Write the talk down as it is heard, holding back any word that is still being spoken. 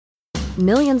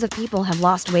Millions of people have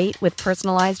lost weight with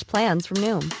personalized plans from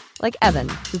Noom. Like Evan,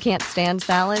 who can't stand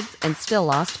salads and still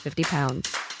lost 50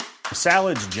 pounds.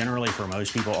 Salads generally for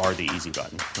most people are the easy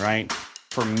button, right?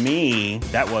 For me,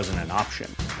 that wasn't an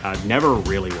option. I never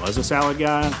really was a salad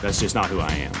guy. That's just not who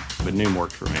I am. But Noom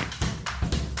worked for me.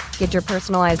 Get your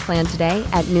personalized plan today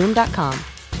at Noom.com.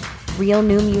 Real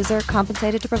Noom user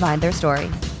compensated to provide their story.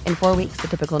 In 4 weeks, the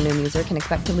typical Noom user can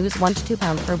expect to lose 1 to 2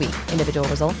 pounds per week. Individual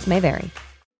results may vary.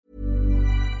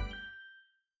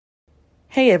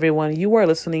 Hey everyone, you are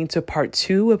listening to part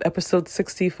 2 of episode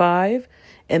 65.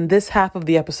 In this half of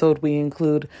the episode, we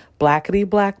include Blackity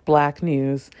Black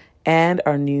news and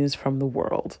our news from the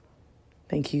world.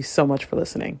 Thank you so much for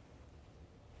listening.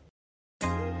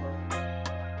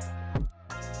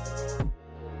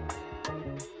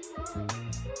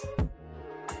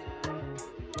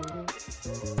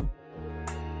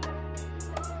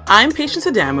 I'm Patience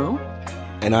Adamu.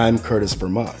 And I'm Curtis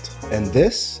Vermont. And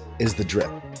this is The Drip,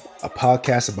 a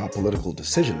podcast about political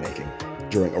decision-making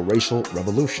during a racial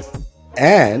revolution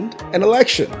and an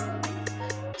election.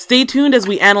 Stay tuned as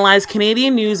we analyze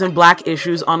Canadian news and Black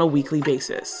issues on a weekly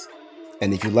basis.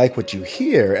 And if you like what you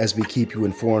hear as we keep you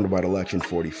informed about Election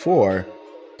 44,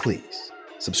 please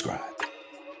subscribe.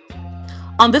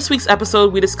 On this week's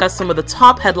episode, we discuss some of the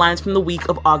top headlines from the week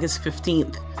of August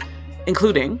 15th,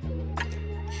 including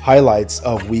highlights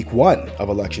of week 1 of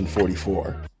Election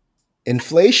 44.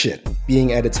 Inflation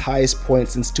being at its highest point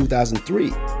since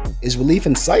 2003. Is relief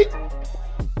in sight?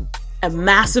 A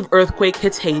massive earthquake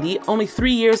hits Haiti only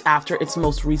 3 years after its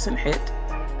most recent hit.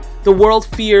 The world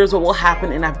fears what will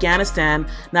happen in Afghanistan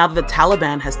now that the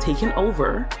Taliban has taken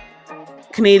over.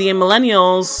 Canadian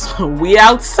millennials, we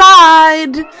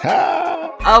outside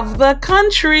of the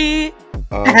country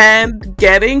and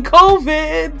getting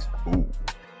COVID.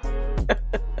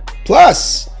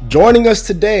 Plus, joining us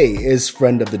today is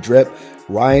friend of the Drip,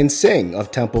 Ryan Singh of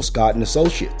Temple Scott &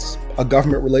 Associates, a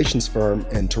government relations firm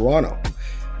in Toronto.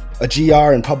 A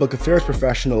GR and public affairs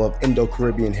professional of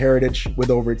Indo-Caribbean heritage with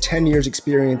over 10 years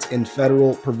experience in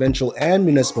federal, provincial, and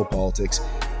municipal politics,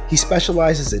 he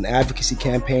specializes in advocacy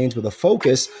campaigns with a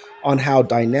focus on how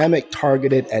dynamic,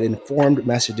 targeted, and informed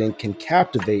messaging can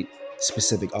captivate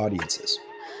specific audiences.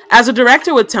 As a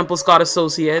director with Temple Scott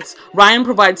Associates, Ryan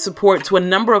provides support to a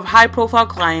number of high-profile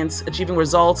clients achieving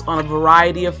results on a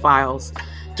variety of files.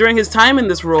 During his time in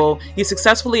this role, he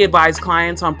successfully advised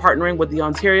clients on partnering with the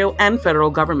Ontario and federal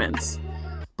governments.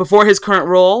 Before his current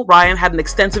role, Ryan had an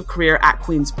extensive career at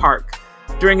Queen's Park.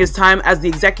 During his time as the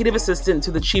executive assistant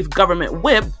to the chief government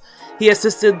whip, he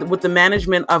assisted with the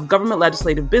management of government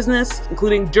legislative business,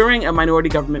 including during a minority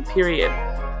government period.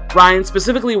 Ryan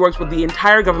specifically worked with the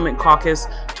entire government caucus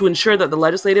to ensure that the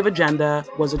legislative agenda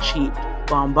was achieved.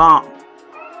 Bomb.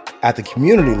 At the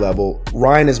community level,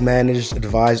 Ryan has managed,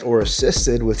 advised, or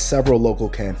assisted with several local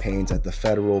campaigns at the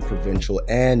federal, provincial,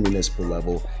 and municipal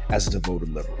level as a devoted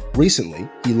liberal. Recently,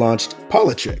 he launched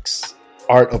Politrix,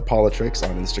 Art of Politrix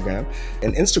on Instagram,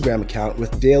 an Instagram account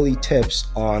with daily tips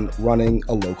on running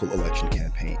a local election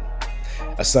campaign.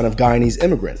 A son of Guyanese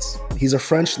immigrants, he's a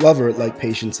French lover like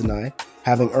Patience and I,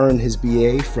 having earned his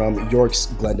BA from York's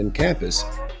Glendon campus,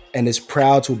 and is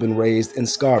proud to have been raised in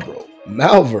Scarborough,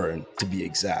 Malvern to be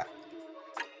exact.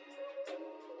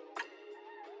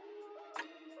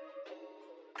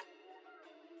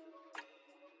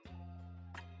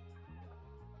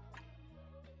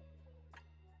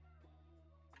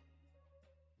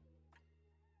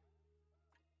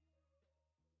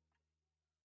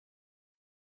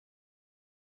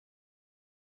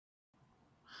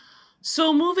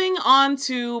 So moving on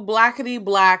to Blackity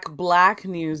Black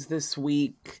news this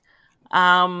week.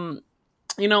 Moving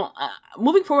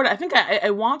forward, I think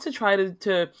I want to try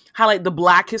to highlight the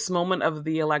blackest moment of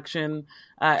the election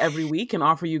every week and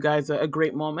offer you guys a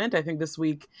great moment. I think this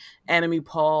week, Enemy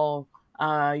Paul,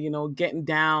 getting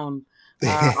down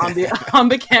on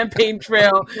the campaign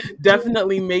trail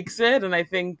definitely makes it. And I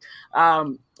think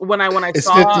when I it's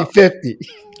saw 50-50.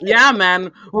 Yeah,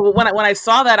 man. When I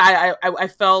saw that, I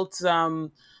felt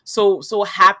so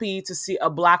happy to see a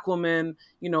Black woman,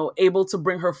 able to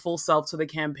bring her full self to the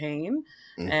campaign,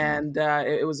 and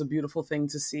it was a beautiful thing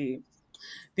to see.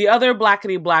 The other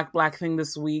Blackity Black thing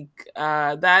this week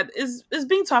that is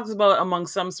being talked about among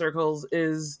some circles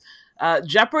is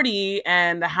Jeopardy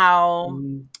and how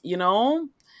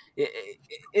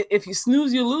if you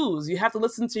snooze, you lose. You have to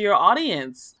listen to your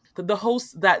audience. The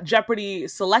host that Jeopardy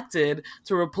selected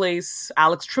to replace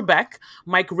Alex Trebek,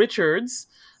 Mike Richards,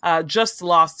 just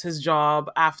lost his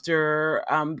job after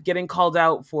getting called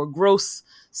out for gross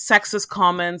sexist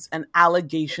comments and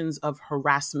allegations of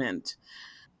harassment.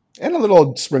 And a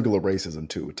little sprinkle of racism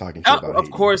too, talking shit about Of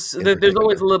Haiti course, in there's always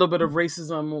particular. a little bit of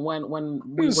racism when we're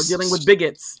dealing with Just,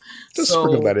 bigots. just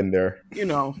sprinkle So, that in there. you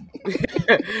know,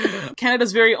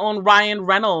 Canada's very own Ryan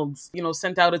Reynolds,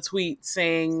 sent out a tweet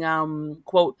saying,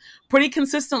 quote, pretty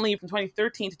consistently from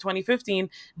 2013 to 2015,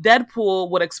 Deadpool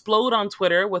would explode on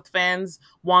Twitter with fans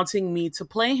wanting me to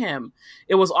play him.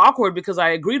 It was awkward because I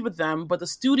agreed with them, but the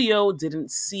studio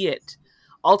didn't see it.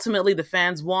 Ultimately, the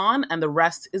fans won, and the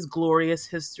rest is glorious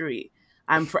history.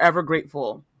 I'm forever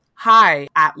grateful. Hi,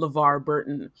 at LeVar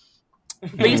Burton.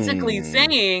 Basically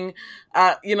saying,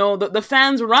 the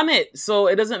fans run it, so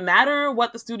it doesn't matter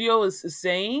what the studio is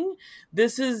saying.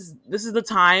 This is the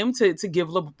time to give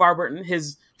LeVar Burton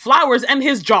his flowers and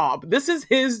his job. This is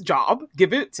his job.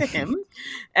 Give it to him,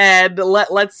 and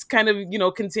let's kind of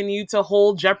continue to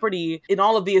hold Jeopardy in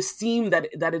all of the esteem that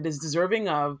it is deserving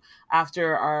of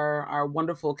after our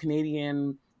wonderful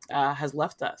Canadian has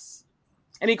left us.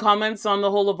 Any comments on the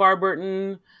whole LeVar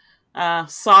Burton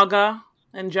saga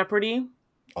and Jeopardy?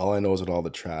 All I know is with all the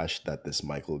trash that this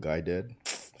Michael guy did.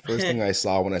 First thing I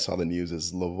saw when I saw the news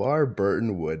is LeVar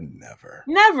Burton would never.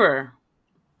 Never.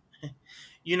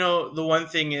 The one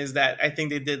thing is that I think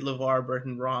they did LeVar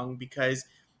Burton wrong, because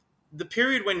the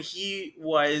period when he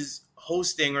was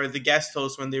hosting, or the guest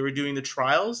host when they were doing the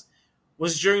trials,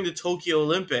 was during the Tokyo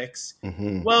Olympics.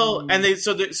 Mm-hmm. Well, and they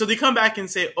come back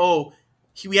and say, "Oh,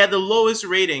 we had the lowest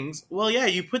ratings." Well, yeah,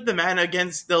 you put the man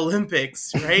against the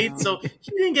Olympics, right? So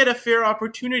he didn't get a fair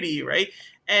opportunity, right?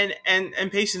 And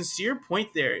Patience, to your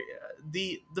point there,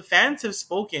 the fans have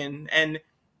spoken, and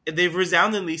they've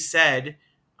resoundingly said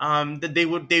that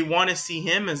they want to see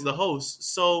him as the host.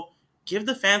 So give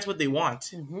the fans what they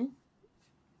want. Mm-hmm.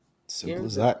 Simple Give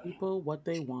as the that. people what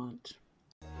they want.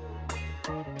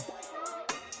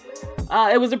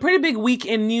 It was a pretty big week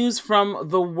in news from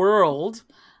the world.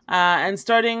 And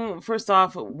starting first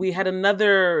off, we had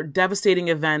another devastating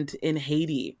event in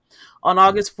Haiti. On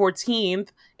August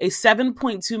 14th, a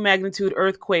 7.2 magnitude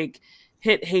earthquake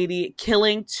hit Haiti,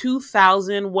 killing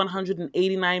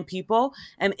 2,189 people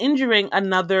and injuring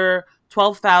another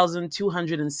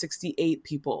 12,268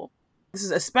 people. This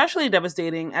is especially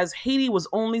devastating as Haiti was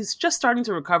only just starting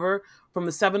to recover from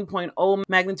the 7.0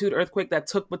 magnitude earthquake that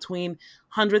took between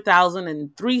 100,000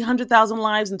 and 300,000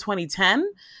 lives in 2010.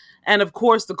 And of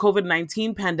course, the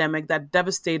COVID-19 pandemic that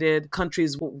devastated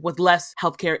countries with less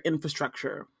healthcare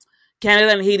infrastructure.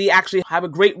 Canada and Haiti actually have a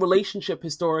great relationship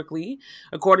historically.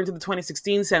 According to the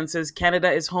 2016 census,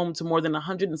 Canada is home to more than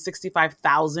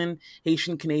 165,000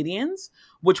 Haitian Canadians,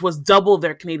 which was double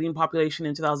their Canadian population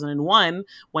in 2001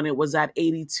 when it was at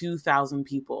 82,000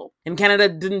 people. And Canada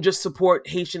didn't just support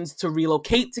Haitians to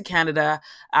relocate to Canada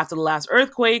after the last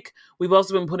earthquake. We've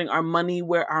also been putting our money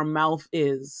where our mouth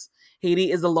is.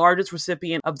 Haiti is the largest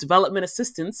recipient of development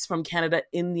assistance from Canada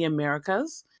in the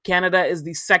Americas. Canada is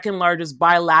the second largest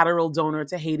bilateral donor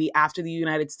to Haiti after the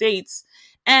United States,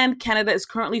 and Canada is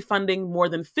currently funding more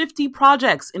than 50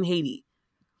 projects in Haiti.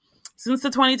 Since the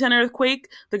 2010 earthquake,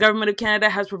 the government of Canada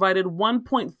has provided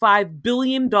 $1.5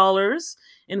 billion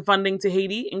in funding to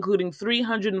Haiti, including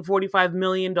 $345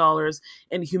 million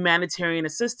in humanitarian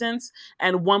assistance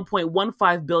and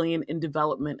 $1.15 billion in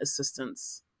development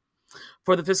assistance.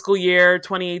 For the fiscal year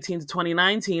 2018 to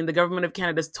 2019, the government of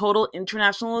Canada's total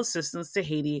international assistance to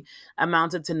Haiti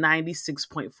amounted to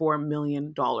 $96.4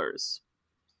 million.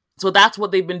 So that's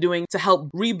what they've been doing to help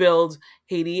rebuild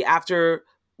Haiti after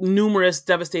numerous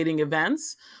devastating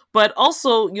events. But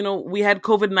also, we had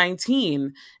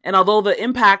COVID-19. And although the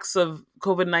impacts of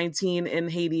COVID-19 in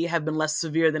Haiti have been less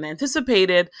severe than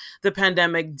anticipated, the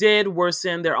pandemic did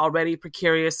worsen their already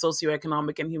precarious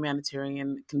socioeconomic and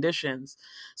humanitarian conditions.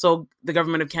 So the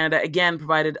government of Canada, again,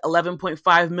 provided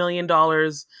 $11.5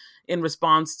 million in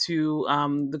response to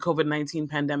the COVID-19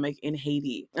 pandemic in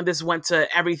Haiti. And this went to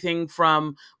everything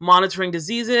from monitoring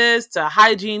diseases to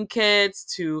hygiene kits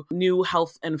to new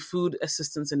health and food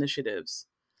assistance initiatives.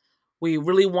 We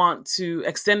really want to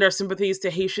extend our sympathies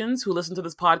to Haitians who listen to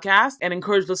this podcast and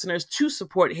encourage listeners to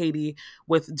support Haiti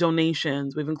with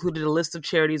donations. We've included a list of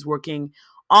charities working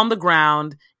on the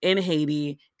ground in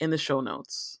Haiti in the show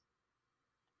notes.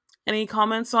 Any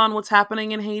comments on what's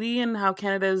happening in Haiti and how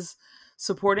Canada's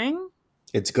supporting?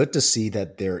 It's good to see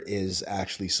that there is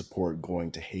actually support going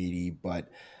to Haiti, but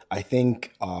I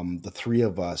think the three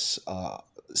of us,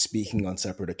 speaking on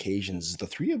separate occasions, the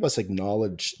three of us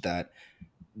acknowledge that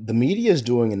the media is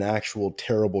doing an actual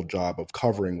terrible job of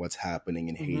covering what's happening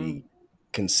in Haiti,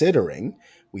 considering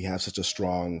we have such a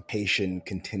strong Haitian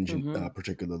contingent,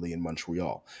 particularly in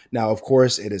Montreal. Now, of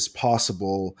course, it is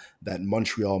possible that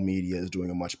Montreal media is doing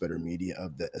a much better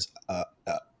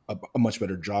a much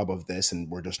better job of this, and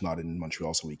we're just not in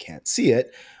Montreal, so we can't see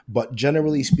it. But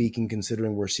generally speaking,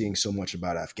 considering we're seeing so much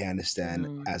about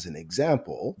Afghanistan as an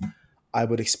example, I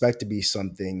would expect to be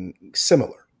something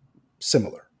similar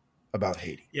about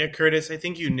Haiti. Yeah, Curtis, I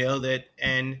think you nailed it.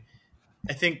 And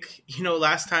I think,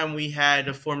 last time we had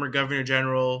a former governor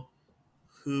general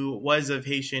who was of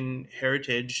Haitian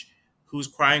heritage who's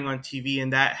crying on TV,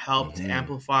 and that helped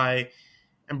amplify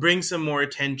and bring some more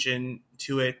attention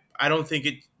to it. I don't think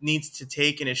it needs to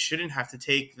take, and it shouldn't have to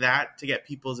take that to get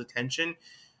people's attention.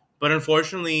 But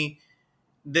unfortunately,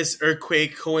 this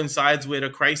earthquake coincides with a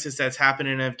crisis that's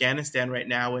happening in Afghanistan right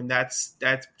now. And that's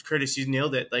Curtis, you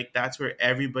nailed it. Like, that's where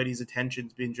everybody's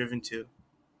attention's being driven to.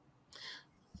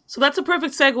 So that's a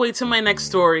perfect segue to my next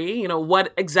story.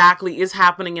 What exactly is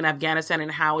happening in Afghanistan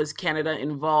and how is Canada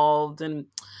involved? And,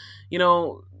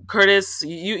 Curtis,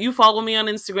 you follow me on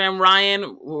Instagram,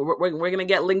 Ryan. We're going to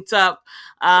get linked up.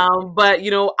 But,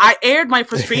 I aired my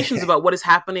frustrations about what is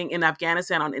happening in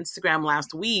Afghanistan on Instagram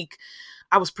last week.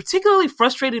 I was particularly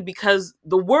frustrated because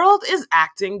the world is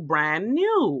acting brand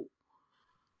new.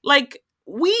 Like,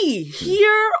 we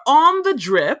here on The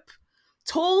Drip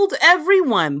told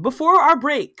everyone before our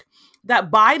break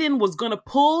that Biden was going to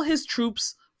pull his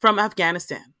troops from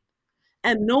Afghanistan.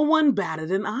 And no one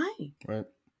batted an eye. Right.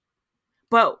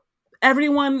 But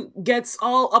everyone gets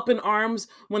all up in arms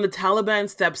when the Taliban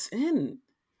steps in.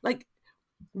 Like,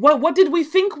 what did we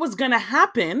think was going to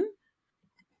happen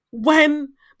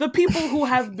when the people who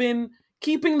have been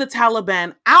keeping the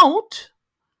Taliban out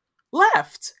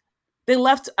left? They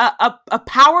left a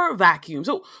power vacuum.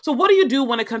 So what do you do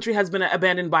when a country has been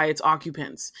abandoned by its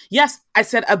occupants? Yes, I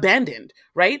said abandoned,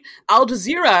 right? Al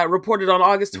Jazeera reported on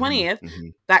August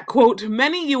 20th that, quote,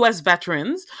 many U.S.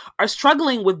 veterans are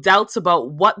struggling with doubts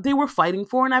about what they were fighting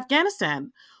for in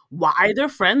Afghanistan, why their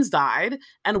friends died,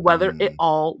 and whether it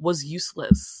all was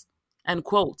useless, end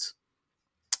quote.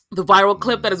 The viral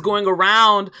clip that is going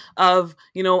around of,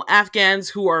 Afghans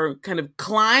who are kind of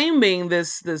climbing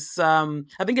this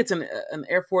I think it's an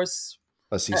Air Force.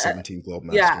 A C-17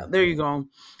 Globemaster. Yeah, there you go.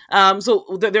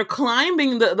 So they're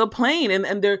climbing the plane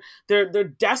and they're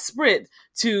desperate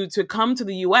to come to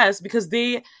the U.S. because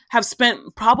they have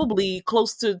spent probably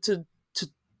close to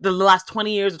the last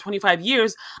 20 years or 25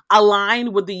 years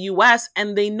aligned with the U.S.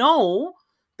 and they know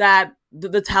that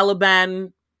the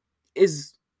Taliban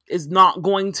is not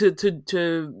going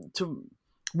to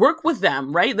work with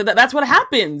them, right? That's what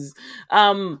happens.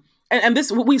 And this,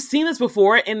 we've seen this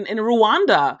before in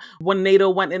Rwanda when NATO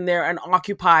went in there and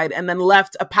occupied and then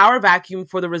left a power vacuum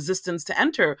for the resistance to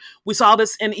enter. We saw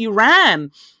this in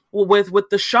Iran with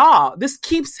the Shah. This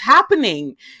keeps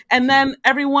happening. And then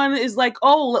everyone is like,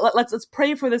 oh, let's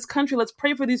pray for this country. Let's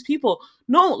pray for these people.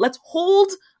 No, let's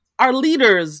hold our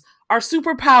leaders, our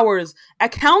superpowers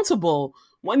accountable.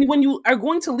 When you are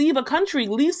going to leave a country,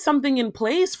 leave something in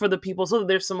place for the people so that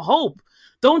there's some hope.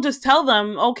 Don't just tell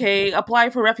them, okay, apply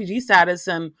for refugee status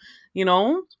and,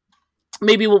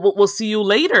 maybe we'll see you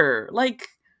later. Like,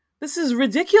 this is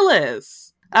ridiculous.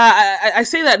 I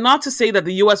say that not to say that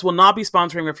the U.S. will not be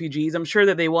sponsoring refugees. I'm sure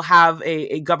that they will have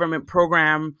a government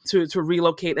program to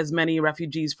relocate as many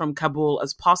refugees from Kabul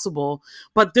as possible.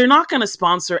 But they're not going to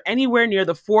sponsor anywhere near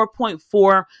the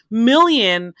 4.4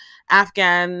 million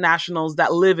Afghan nationals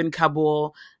that live in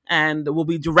Kabul and will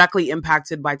be directly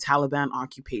impacted by Taliban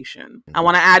occupation. I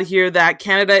want to add here that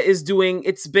Canada is doing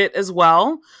its bit as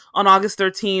well. On August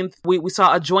 13th, we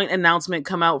saw a joint announcement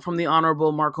come out from the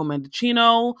Honorable Marco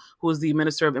Mendicino, who is the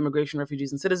Minister of Immigration,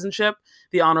 Refugees and Citizenship,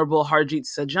 the Honorable Harjit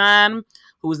Sajjan,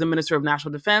 who is the Minister of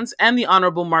National Defense, and the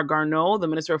Honorable Marc Garneau, the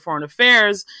Minister of Foreign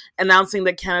Affairs, announcing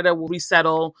that Canada will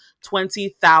resettle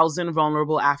 20,000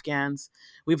 vulnerable Afghans.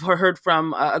 We've heard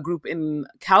from a group in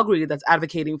Calgary that's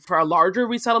advocating for a larger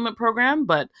resettlement program,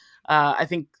 but I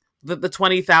think the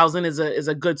 20,000 is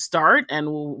a good start,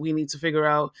 and we need to figure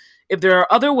out if there are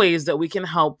other ways that we can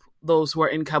help those who are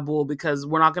in Kabul, because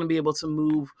we're not going to be able to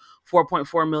move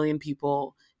 4.4 million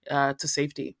people to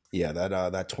safety. Yeah,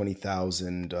 that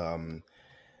 20,000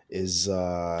 is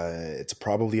it's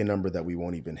probably a number that we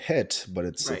won't even hit, but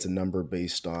it's a number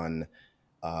based on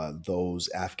those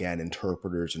Afghan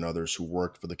interpreters and others who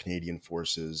worked for the Canadian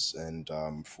forces and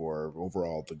for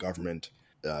overall the government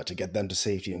to get them to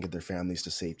safety and get their families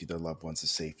to safety, their loved ones to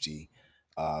safety.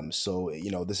 So,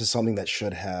 this is something that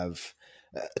should have,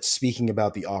 speaking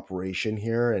about the operation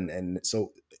here. And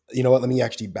so, let me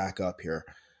actually back up here.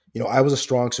 I was a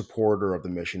strong supporter of the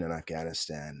mission in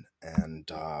Afghanistan. And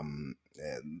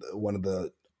one of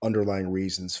the underlying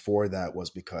reasons for that was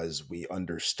because we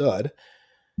understood,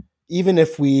 even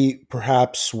if we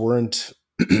perhaps weren't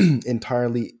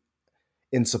entirely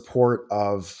in support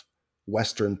of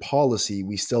Western policy,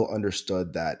 we still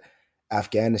understood that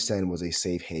Afghanistan was a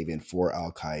safe haven for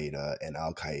Al Qaeda, and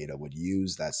Al Qaeda would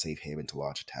use that safe haven to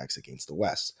launch attacks against the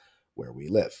West, where we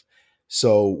live.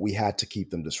 So we had to keep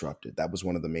them disrupted. That was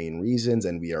one of the main reasons,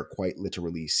 and we are quite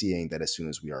literally seeing that as soon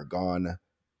as we are gone,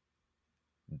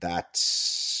 that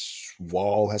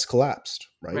wall has collapsed,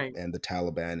 right? And the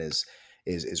Taliban is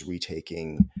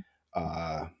retaking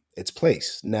its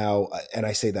place now, and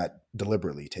I say that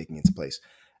deliberately, taking its place.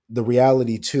 The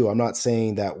reality too, I'm not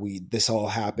saying that this all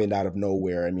happened out of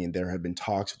nowhere. I mean, there have been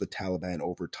talks with the Taliban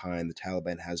over time. The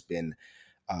Taliban has been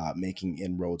making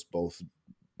inroads both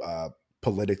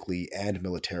politically and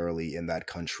militarily in that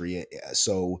country.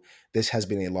 So this has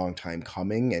been a long time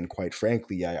coming. And quite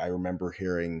frankly, I remember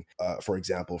hearing, for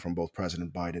example, from both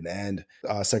President Biden and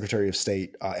Secretary of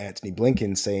State Antony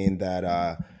Blinken saying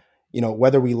that,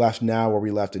 whether we left now or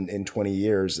we left in 20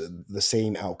 years, the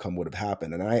same outcome would have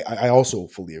happened. And I also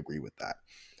fully agree with that.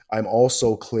 I'm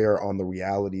also clear on the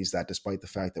realities that despite the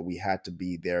fact that we had to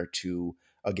be there to,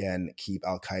 again, keep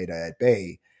Al Qaeda at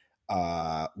bay,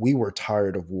 we were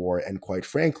tired of war. And quite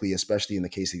frankly, especially in the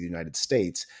case of the United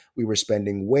States, we were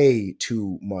spending way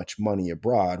too much money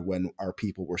abroad when our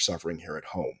people were suffering here at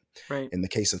home. Right. In the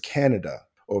case of Canada,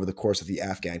 over the course of the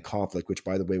Afghan conflict, which,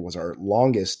 by the way, was our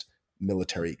longest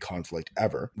military conflict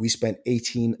ever, we spent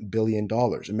 $18 billion.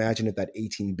 Imagine if that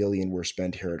 $18 billion were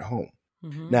spent here at home.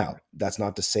 Mm-hmm. Now, that's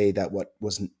not to say that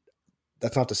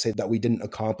we didn't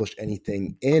accomplish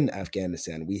anything in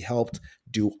Afghanistan. We helped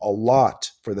do a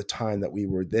lot for the time that we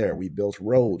were there. We built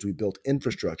roads, we built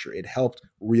infrastructure. It helped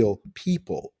real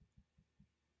people.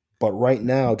 But right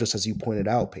now, just as you pointed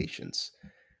out, Patience,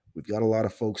 we've got a lot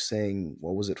of folks saying,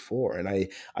 what was it for? And I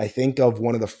think of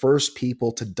one of the first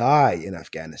people to die in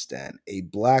Afghanistan, a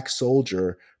Black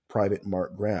soldier, Private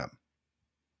Mark Graham.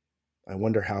 I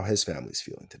wonder how his family's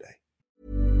feeling today.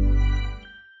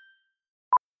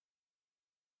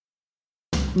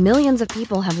 Millions of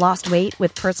people have lost weight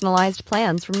with personalized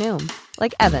plans from Noom.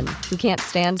 Like Evan, who can't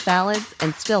stand salads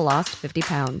and still lost 50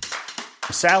 pounds.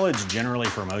 Salads generally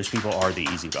for most people are the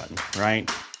easy button,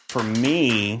 right? For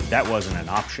me, that wasn't an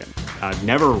option. I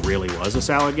never really was a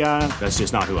salad guy. That's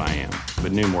just not who I am.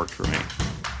 But Noom worked for me.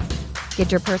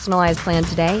 Get your personalized plan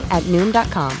today at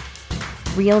Noom.com.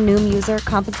 Real Noom user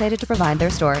compensated to provide their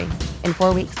story. In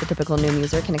 4 weeks, the typical Noom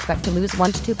user can expect to lose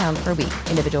 1 to 2 pounds per week.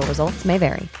 Individual results may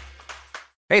vary.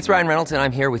 Hey, it's Ryan Reynolds, and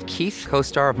I'm here with Keith,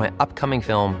 co-star of my upcoming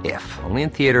film, If, only in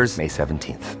theaters May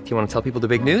 17th. Do you want to tell people the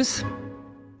big news?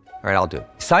 All right, I'll do it.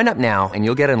 Sign up now and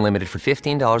you'll get unlimited for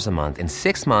 $15 a month and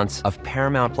 6 months of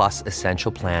Paramount Plus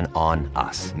Essential Plan on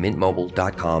us.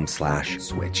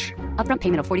 MintMobile.com/switch. Upfront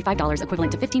payment of $45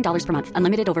 equivalent to $15 per month.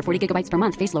 Unlimited over 40 gigabytes per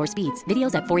month. Face lower speeds.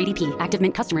 Videos at 480p. Active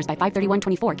Mint customers by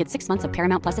 531.24 get 6 months of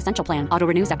Paramount Plus Essential Plan. Auto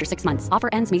renews after 6 months. Offer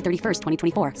ends May 31st,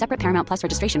 2024. Separate Paramount Plus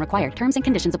registration required. Terms and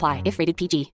conditions apply if rated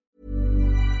PG.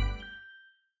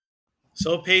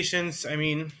 So, Patience, I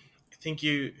mean, I think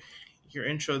your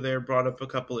intro there brought up a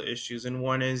couple of issues, and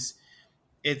one is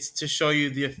it's to show you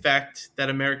the effect that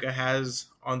America has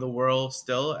on the world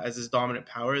still as this dominant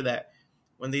power, that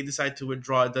when they decide to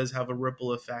withdraw, it does have a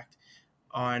ripple effect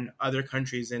on other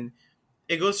countries. And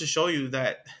it goes to show you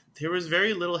that there was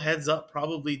very little heads up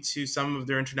probably to some of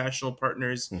their international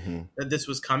partners that this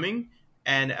was coming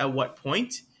and at what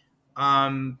point,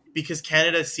 because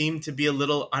Canada seemed to be a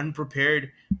little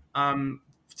unprepared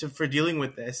for dealing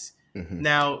with this.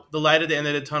 Now, the light at the end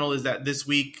of the tunnel is that this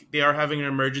week they are having an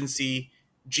emergency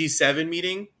G7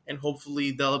 meeting, and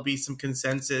hopefully there'll be some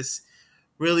consensus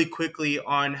really quickly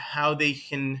on how they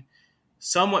can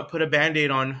somewhat put a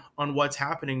Band-Aid on what's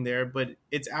happening there. But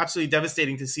it's absolutely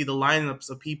devastating to see the lineups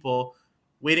of people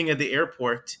waiting at the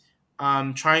airport,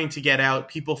 trying to get out,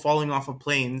 people falling off of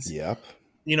planes. Yep.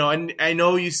 And I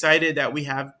know you cited that we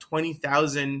have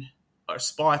 20,000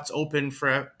 spots open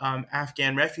for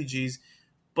Afghan refugees.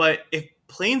 But if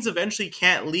planes eventually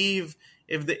can't leave,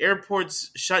 if the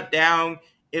airports shut down,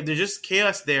 if there's just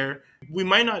chaos there, we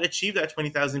might not achieve that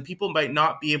 20,000. People might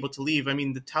not be able to leave. I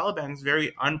mean, the Taliban is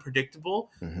very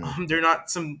unpredictable. They're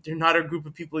not a group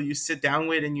of people you sit down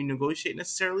with and you negotiate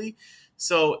necessarily.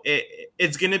 So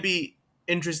it's going to be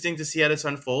interesting to see how this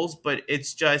unfolds. But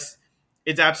it's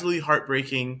absolutely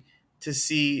heartbreaking to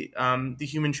see the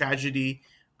human tragedy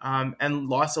and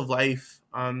loss of life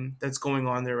that's going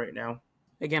on there right now.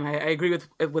 Again, I agree with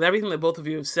everything that both of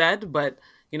you have said, but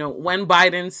when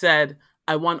Biden said,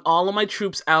 "I want all of my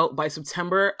troops out by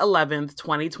September 11th,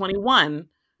 2021,"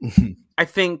 I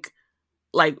think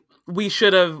we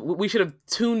should have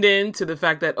tuned in to the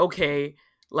fact that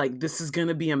this is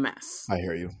gonna be a mess. I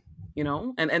hear you.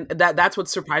 And that's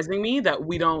what's surprising me, that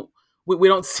we don't we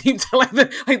don't seem to like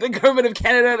the government of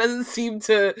Canada doesn't seem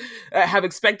to have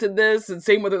expected this, and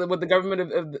same with the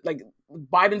government of like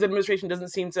Biden's administration doesn't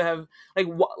seem to have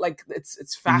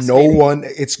it's fascinating. No one.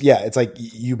 It's like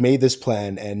you made this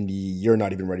plan and you're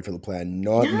not even ready for the plan.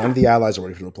 None of the allies are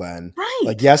ready for the plan. Right.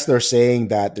 Like, yes, they're saying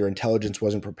that their intelligence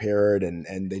wasn't prepared and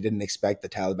they didn't expect the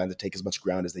Taliban to take as much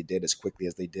ground as they did as quickly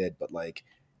as they did. But like,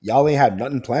 y'all ain't had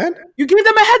nothing planned. You gave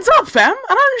them a heads up, fam.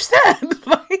 I don't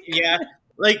understand. Yeah.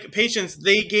 Like, Patience,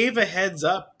 they gave a heads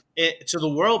up to the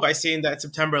world by saying that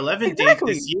September 11th date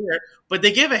this year, but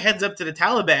they gave a heads up to the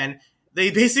Taliban.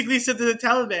 They basically said to the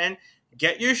Taliban,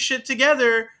 get your shit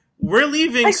together. We're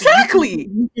leaving. Exactly.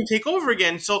 So you can take over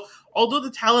again. So although the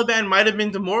Taliban might have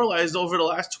been demoralized over the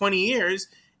last 20 years,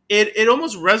 it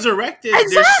almost resurrected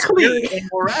their spirit and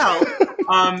morale.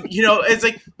 It's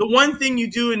like the one thing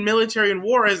you do in military and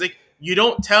war is like, you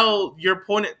don't tell your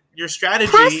opponent your strategy.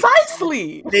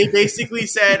 Precisely. They basically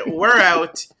said, we're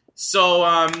out. So,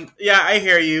 I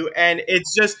hear you. And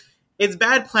it's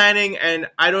bad planning. And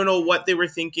I don't know what they were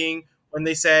thinking when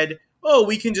they said, oh,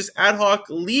 we can just ad hoc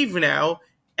leave now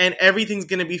and everything's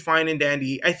going to be fine and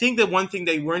dandy. I think that one thing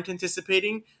they weren't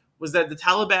anticipating was that the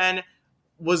Taliban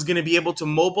was going to be able to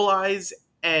mobilize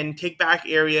and take back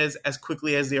areas as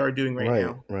quickly as they are doing right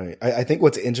now. Right. I think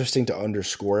what's interesting to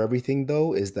underscore everything,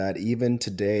 though, is that even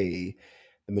today,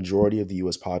 the majority of the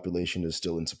U.S. population is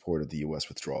still in support of the U.S.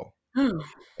 withdrawal.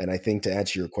 And I think to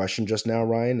answer your question just now,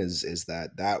 Ryan, is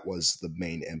that was the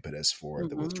main impetus for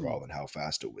the withdrawal and how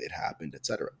fast it happened, et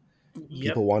cetera.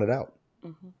 People wanted out.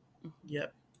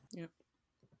 Yep.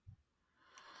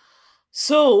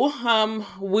 So,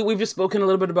 we've just spoken a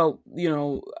little bit about,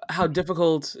 how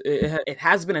difficult it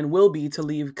has been and will be to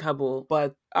leave Kabul,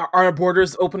 but are our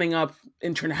borders opening up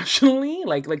internationally?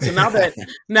 So now that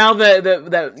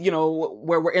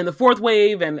where we're in the fourth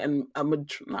wave and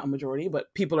not a majority,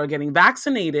 but people are getting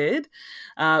vaccinated,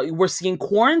 we're seeing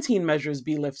quarantine measures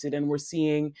be lifted and we're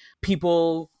seeing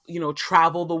people,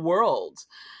 travel the world.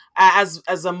 As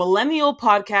a millennial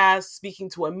podcast speaking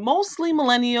to a mostly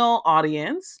millennial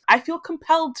audience, I feel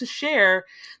compelled to share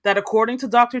that according to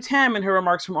Dr. Tam in her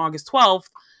remarks from August 12th,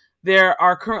 there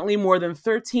are currently more than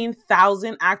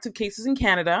 13,000 active cases in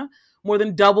Canada, more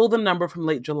than double the number from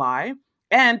late July.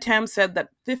 And Tam said that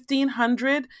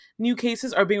 1,500 new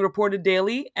cases are being reported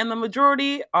daily, and the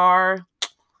majority are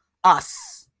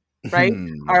us, right?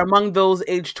 Are among those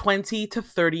aged 20 to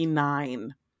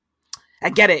 39. I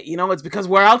get it. It's because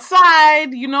we're outside,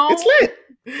 It's lit.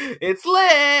 It's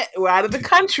lit. We're out of the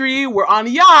country. We're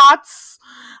on yachts.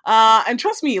 And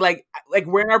trust me, like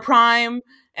we're in our prime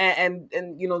and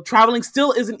traveling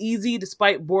still isn't easy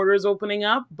despite borders opening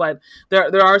up. But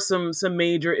there are some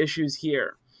major issues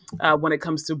here. When it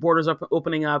comes to borders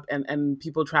opening up and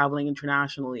people traveling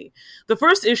internationally. The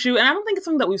first issue, and I don't think it's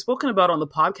something that we've spoken about on the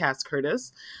podcast,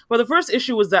 Curtis, but the first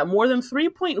issue was that more than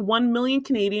 3.1 million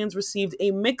Canadians received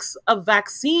a mix of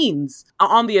vaccines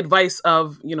on the advice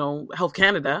of, Health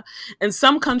Canada. And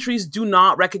some countries do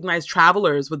not recognize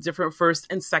travelers with different first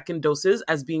and second doses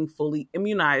as being fully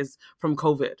immunized from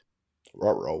COVID.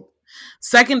 Ruh-roh.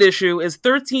 Second issue is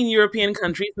 13 European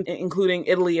countries, including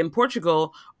Italy and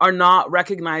Portugal, are not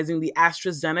recognizing the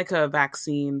AstraZeneca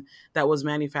vaccine that was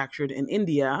manufactured in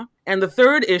India. And the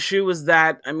third issue is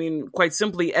that, quite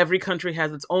simply, every country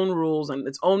has its own rules and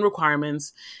its own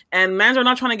requirements, and mans are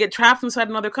not trying to get trapped inside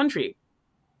another country.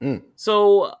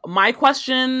 So my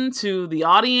question to the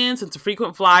audience and to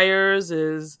frequent flyers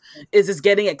is this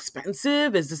getting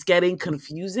expensive? Is this getting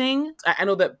confusing? I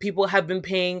know that people have been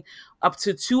paying up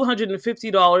to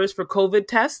 $250 for COVID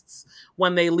tests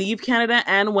when they leave Canada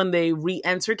and when they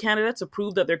re-enter Canada to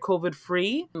prove that they're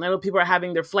COVID-free. I know people are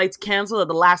having their flights canceled at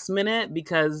the last minute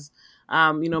because,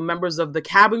 members of the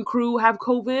cabin crew have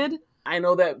COVID. I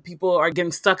know that people are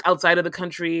getting stuck outside of the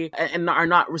country and are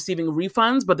not receiving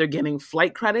refunds, but they're getting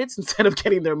flight credits instead of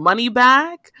getting their money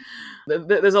back.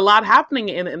 There's a lot happening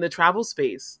in the travel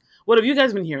space. What have you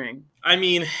guys been hearing?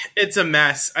 It's a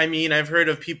mess. I've heard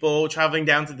of people traveling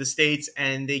down to the States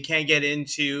and they can't get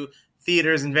into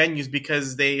theaters and venues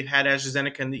because they've had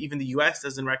AstraZeneca, and even the U.S.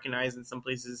 doesn't recognize in some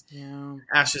places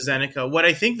AstraZeneca. What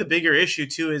I think the bigger issue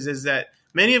too is that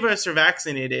many of us are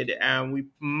vaccinated and we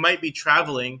might be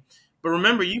traveling. But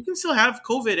remember, you can still have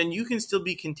COVID and you can still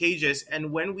be contagious.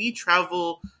 And when we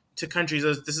travel to countries, I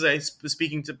was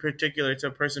speaking to a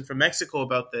person from Mexico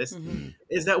about this,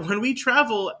 is that when we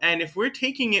travel and if we're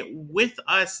taking it with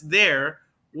us there,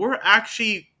 we're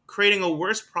actually creating a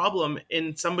worse problem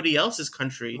in somebody else's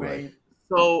country. Right.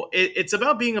 So it's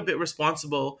about being a bit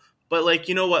responsible. But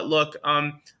you know what? Look,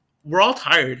 we're all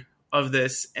tired. of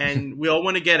this, and we all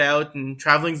want to get out, and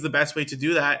traveling is the best way to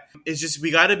do that. It's just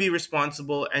we got to be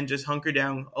responsible and just hunker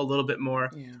down a little bit more.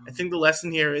 Yeah. I think the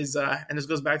lesson here is, and this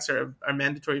goes back to our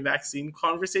mandatory vaccine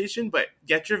conversation, but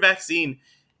get your vaccine.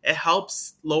 It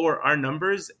helps lower our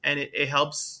numbers, and it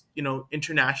helps,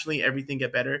 internationally everything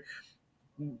get better.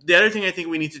 The other thing I think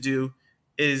we need to do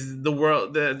is the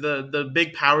world, the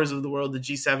big powers of the world, the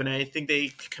G7, and I think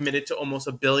they committed to almost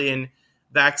 1 billion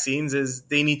vaccines, is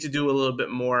they need to do a little bit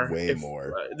more.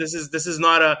 More. This is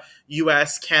not a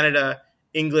US, Canada,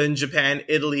 England, Japan,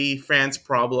 Italy, France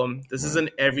problem. This is an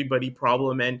everybody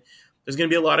problem. And there's going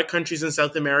to be a lot of countries in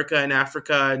South America and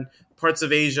Africa and parts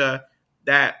of Asia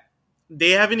that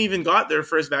they haven't even got their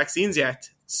first vaccines yet.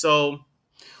 So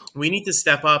we need to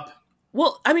step up.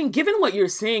 Well, I mean, given what you're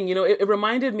saying, it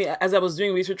reminded me, as I was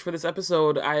doing research for this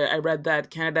episode, I read that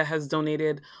Canada has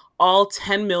donated all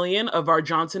 10 million of our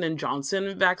Johnson &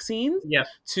 Johnson vaccines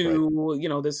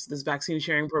to, this vaccine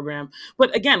sharing program.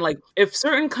 But again, like, if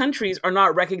certain countries are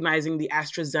not recognizing the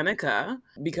AstraZeneca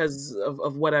because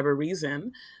of whatever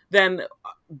reason, then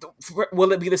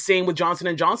will it be the same with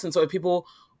Johnson & Johnson? So if people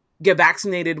get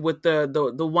vaccinated with the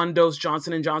 1-dose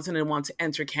Johnson & Johnson and want to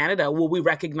enter Canada, will we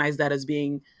recognize that as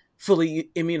being fully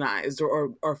immunized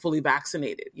or fully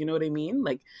vaccinated? You know what I mean?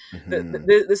 Like,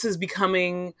 this is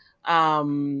becoming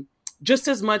just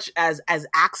as much as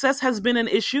access has been an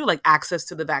issue, like access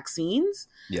to the vaccines,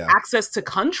 access to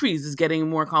countries is getting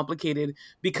more complicated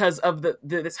because of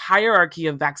this hierarchy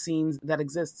of vaccines that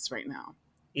exists right now.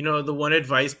 The one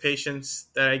advice, patients,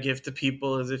 that I give to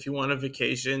people is, if you want a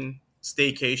vacation,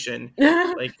 staycation.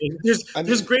 Like,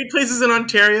 there's great places in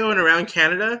Ontario and around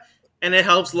Canada, and it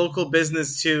helps local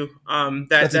business too.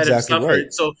 That exactly have suffered.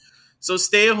 Right. So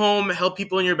stay at home, help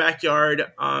people in your backyard,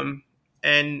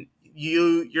 and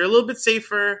you're a little bit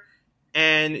safer,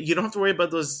 and you don't have to worry about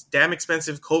those damn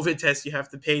expensive COVID tests you have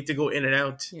to pay to go in and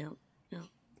out.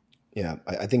 Yeah.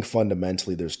 I think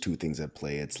fundamentally there's two things at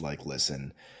play. It's like,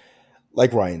 listen,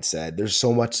 like Ryan said, there's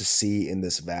so much to see in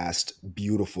this vast,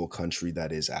 beautiful country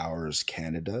that is ours,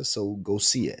 Canada. So go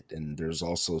see it. And there's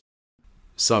also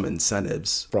some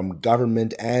incentives from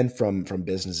government and from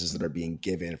businesses that are being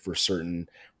given for certain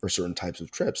types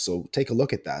of trips. So take a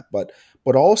look at that. But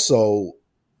also,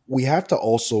 we have to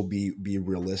also be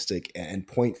realistic and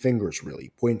point fingers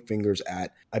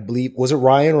at, I believe, was it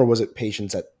Ryan or was it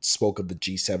patients that spoke of the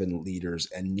G7 leaders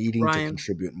and needing to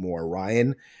contribute more?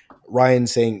 Ryan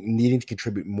saying needing to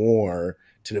contribute more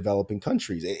to developing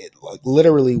countries.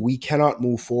 Literally, we cannot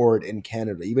move forward in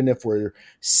Canada, even if we're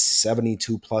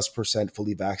 72+%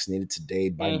 fully vaccinated today,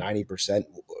 by 90%,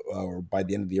 or by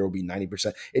the end of the year will be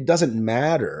 90%. It doesn't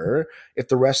matter if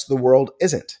the rest of the world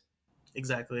isn't.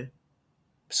 Exactly.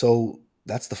 So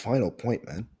that's the final point,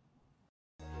 man.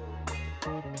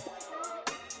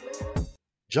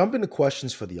 Jump into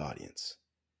questions for the audience.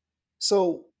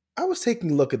 So I was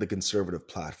taking a look at the Conservative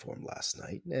platform last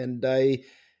night, and I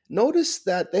noticed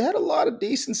that they had a lot of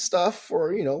decent stuff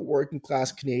for, working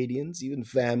class Canadians, even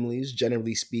families,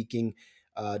 generally speaking,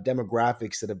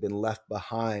 demographics that have been left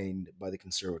behind by the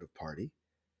Conservative Party.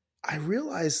 I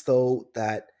realized, though,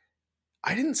 that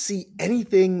I didn't see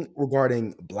anything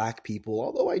regarding Black people,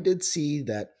 although I did see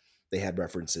that they had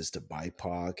references to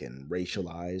BIPOC and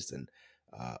racialized and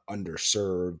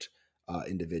underserved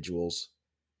individuals.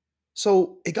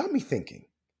 So it got me thinking,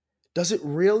 does it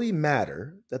really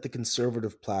matter that the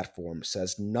Conservative platform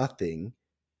says nothing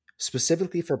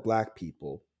specifically for Black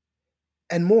people,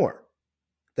 and more,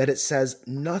 that it says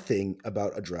nothing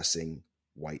about addressing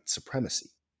white supremacy?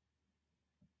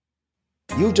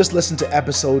 You've just listened to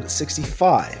episode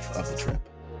 65 of The Trip.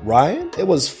 Ryan, it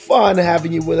was fun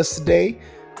having you with us today.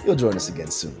 You'll join us again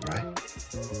soon, right?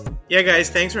 Yeah, guys,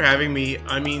 thanks for having me.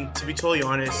 I mean, to be totally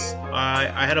honest,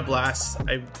 I had a blast.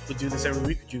 I would do this every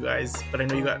week with you guys, but I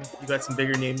know you got some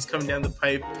bigger names coming down the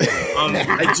pipe.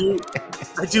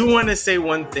 I do want to say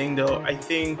one thing, though. I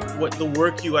think what the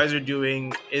work you guys are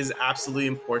doing is absolutely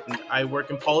important. I work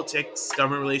in politics,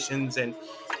 government relations, and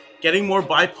getting more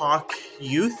BIPOC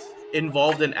youth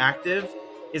involved and active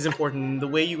is important. The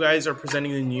way you guys are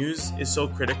presenting the news is so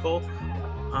critical.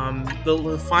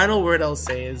 The final word I'll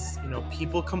say is,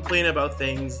 people complain about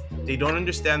things, they don't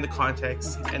understand the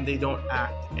context, and they don't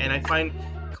act. And I find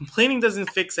complaining doesn't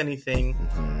fix anything.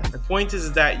 My point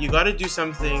is that you got to do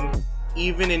something,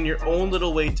 even in your own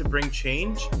little way, to bring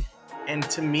change. And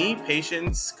to me,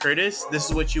 Patience, Curtis, this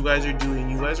is what you guys are doing.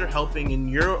 You guys are helping in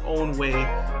your own way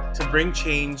to bring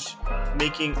change,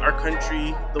 making our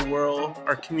country, the world,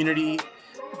 our community,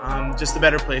 just a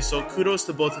better place. So kudos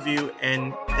to both of you,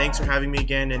 and thanks for having me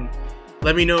again. And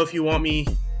let me know if you want me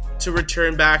to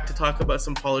return back to talk about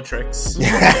some politics.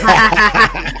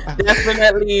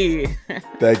 Definitely.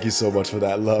 Thank you so much for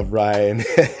that love, Ryan.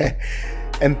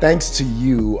 And thanks to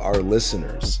you, our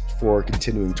listeners, for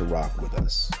continuing to rock with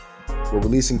us. We're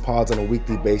releasing pods on a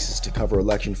weekly basis to cover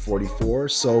Election 44,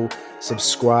 so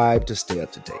subscribe to stay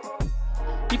up to date.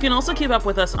 You can also keep up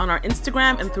with us on our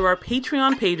Instagram and through our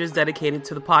Patreon pages dedicated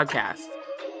to the podcast.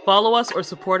 Follow us or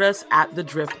support us at The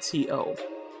Drip TO.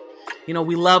 You know,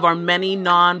 we love our many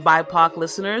non-BIPOC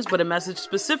listeners, but a message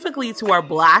specifically to our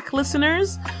Black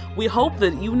listeners. We hope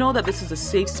that you know that this is a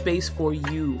safe space for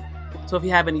you. So if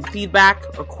you have any feedback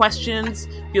or questions,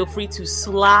 feel free to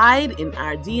slide in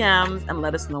our DMs and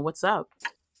let us know what's up.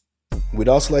 We'd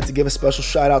also like to give a special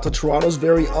shout out to Toronto's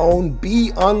very own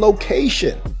Be On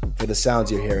Location for the sounds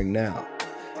you're hearing now.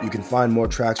 You can find more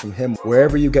tracks from him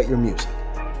wherever you get your music.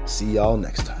 See y'all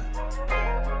next time.